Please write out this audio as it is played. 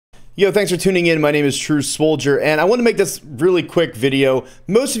Yo, thanks for tuning in. My name is True Soldier, and I want to make this really quick video.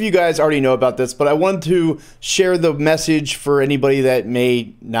 Most of you guys already know about this, but I want to share the message for anybody that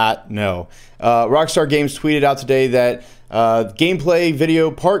may not know. Rockstar Games tweeted out today that gameplay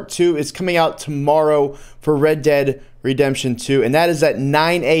video part 2 is coming out tomorrow for Red Dead Redemption 2, and that is at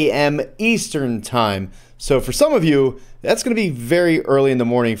 9 a.m. Eastern Time. So for some of you, that's going to be very early in the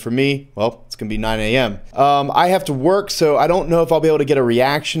morning. For me, well, it's going to be 9 a.m. I have to work, so I don't know if I'll be able to get a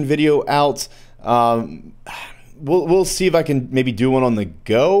reaction video out. We'll see if I can maybe do one on the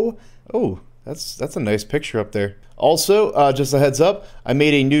go. Oh, that's a nice picture up there. Also, just a heads up, I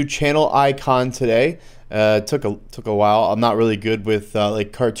made a new channel icon today. Took a while. I'm not really good with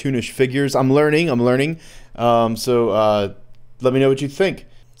like cartoonish figures. I'm learning. So let me know what you think.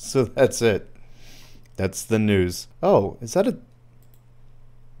 So that's it. That's the news. Oh, is that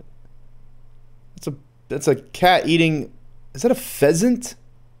that's a cat eating? Is that a pheasant?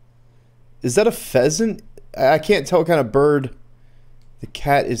 Is that a pheasant? I can't tell what kind of bird the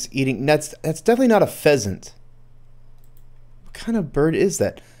cat is eating. That's definitely not a pheasant. What kind of bird is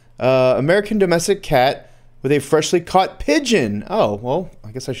that? American domestic cat with a freshly caught pigeon. Oh, well,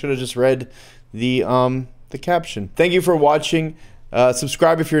 I guess I should have just read the caption. Thank you for watching.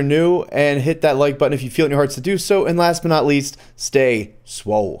 Subscribe if you're new, and hit that like button if you feel in your hearts to do so. And last but not least, stay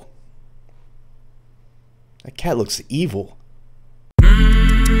swole. That cat looks evil.